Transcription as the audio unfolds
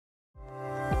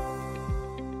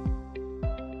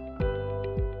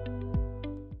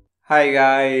Hi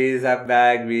guys, I'm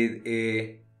back with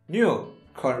a new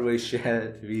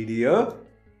controversial video.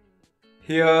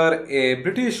 Here, a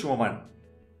British woman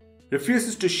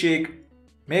refuses to shake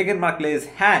Meghan Markle's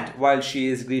hand while she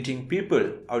is greeting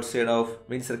people outside of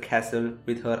Windsor Castle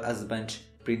with her husband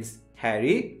Prince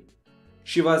Harry.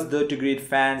 She was there to greet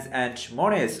fans and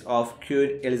mourners of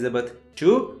Queen Elizabeth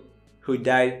II, who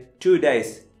died 2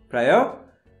 days prior.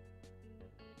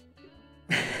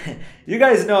 You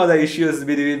guys know the issues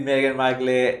between Meghan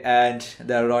Markle and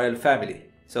the royal family,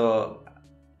 so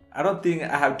I don't think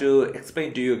I have to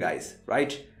explain to you guys,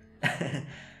 right?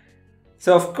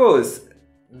 So of course,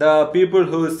 the people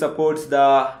who supports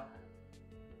the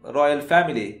royal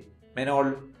family may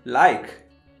not like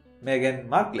Meghan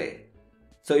Markle.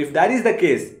 So if that is the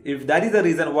case, if that is the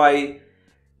reason why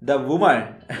the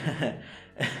woman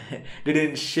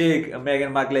didn't shake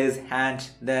Meghan Markle's hand,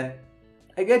 then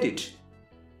I get it.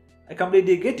 I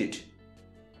completely get it.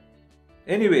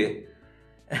 Anyway,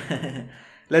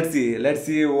 let's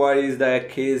see what is the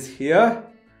case here.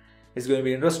 It's going to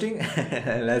be interesting.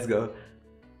 Let's go.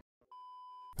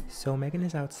 So Meghan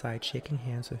is outside shaking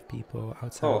hands with people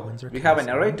outside of Windsor Castle. We have a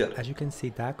narrator. As you can see,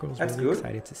 that girl's That's really good.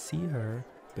 excited to see her.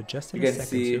 But just in You a can second,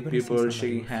 see you're going to people see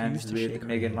shaking hands with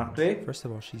Meghan Markle. First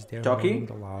of all, she's there talking. mourning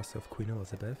the loss of Queen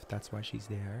Elizabeth. That's why she's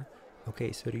there.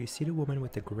 Okay, so do you see the woman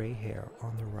with the gray hair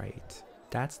on the right?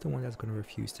 That's the one that's going to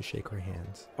refuse to shake her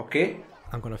hands. Okay.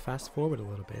 I'm going to fast forward a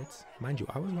little bit. Mind you,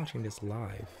 I was watching this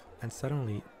live, and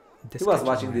suddenly this He was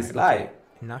watching this live. Okay,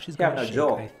 now she's You have going to no shake,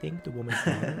 job. I think, the woman's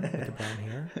daughter with the brown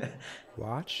hair.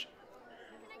 Watch.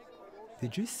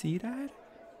 Did you see that?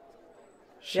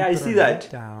 Yeah, I put see her that.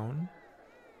 head down.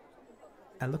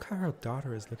 And look how her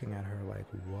daughter is looking at her like,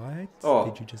 what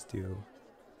did you just do?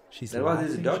 She's That was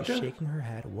his laughing, daughter? she's shaking her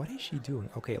head. What is she doing?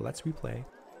 Okay, let's replay.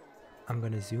 I'm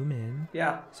going to zoom in.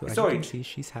 Yeah, So I as saw you can it. see,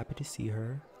 she's happy to see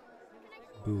her.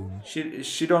 Boom.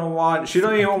 She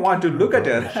don't even want to look at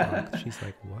her. She's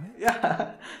like, what?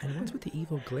 Yeah. And what's with the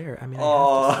evil glare? I mean,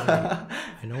 Oh. I have to say,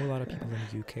 I know a lot of people in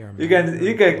the UK are You mad can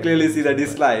about clearly what see the but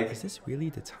dislike. Is this really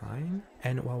the time?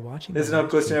 And while watching, There's the no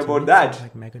match, question to about me, it that.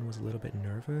 seemed like Meghan was a little bit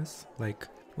nervous,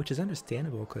 which is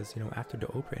understandable because, you know, after the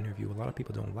Oprah interview, a lot of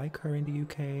people don't like her in the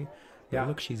UK. But Yeah.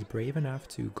 look, she's brave enough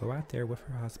to go out there with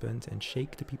her husband and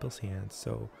shake the people's hands.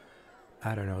 So,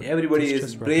 I don't know. Everybody this is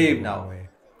just rubbed me brave the wrong now. way.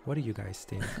 What do you guys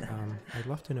think? I'd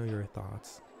love to know your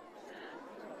thoughts.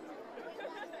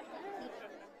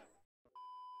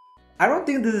 I don't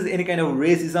think this is any kind of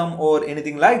racism or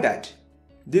anything like that.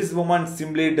 This woman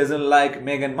simply doesn't like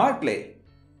Meghan Markle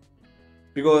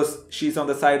because she's on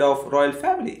the side of royal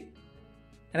family.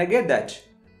 And I get that.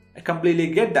 I completely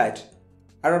get that.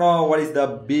 I don't know what is the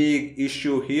big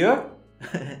issue here.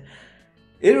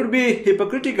 It would be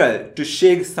hypocritical to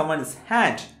shake someone's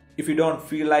hand if you don't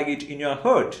feel like it in your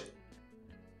heart.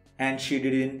 And she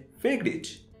didn't fake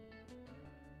it.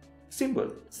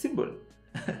 Simple.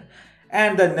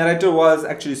 And the narrator was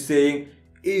actually saying,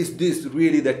 is this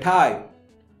really the time?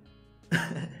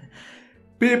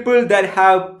 People that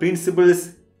have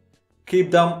principles keep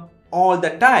them all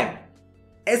the time,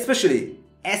 especially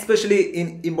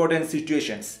in important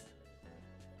situations,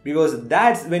 because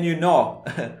that's when you know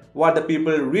what the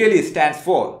people really stands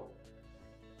for.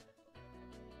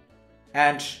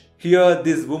 And here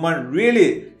this woman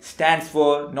really stands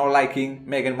for not liking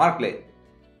Meghan Markle.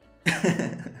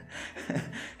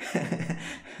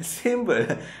 Simple.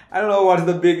 I don't know what's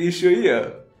the big issue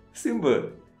here.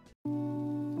 Simple.